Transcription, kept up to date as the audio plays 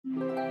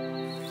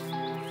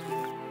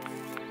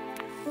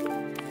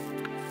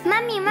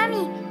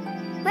Mummy,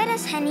 where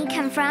does honey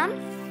come from?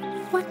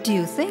 What do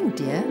you think,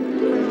 dear?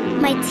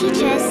 My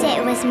teacher said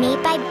it was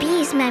made by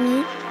bees,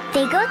 Mummy.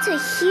 They go to a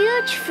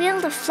huge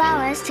field of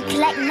flowers to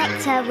collect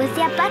nectar with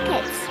their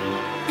buckets.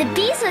 The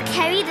bees will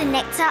carry the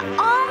nectar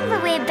all the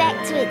way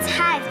back to its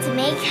hive to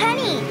make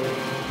honey.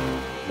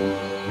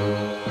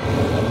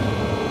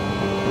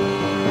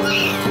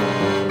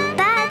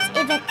 But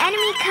if an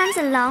enemy comes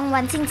along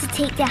wanting to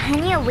take their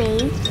honey away,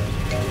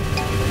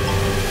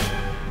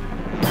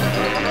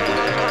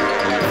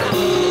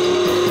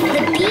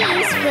 the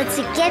bees will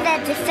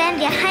together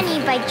defend their honey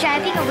by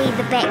driving away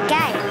the bad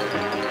guy.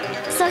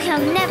 So he'll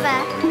never,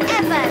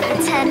 ever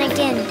return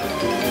again.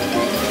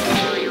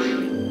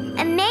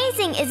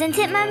 Amazing, isn't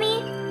it,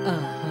 Mummy?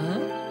 Uh-huh.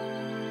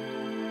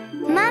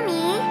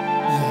 Mummy?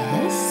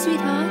 Yes,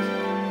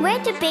 sweetheart? Where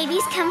do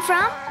babies come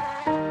from?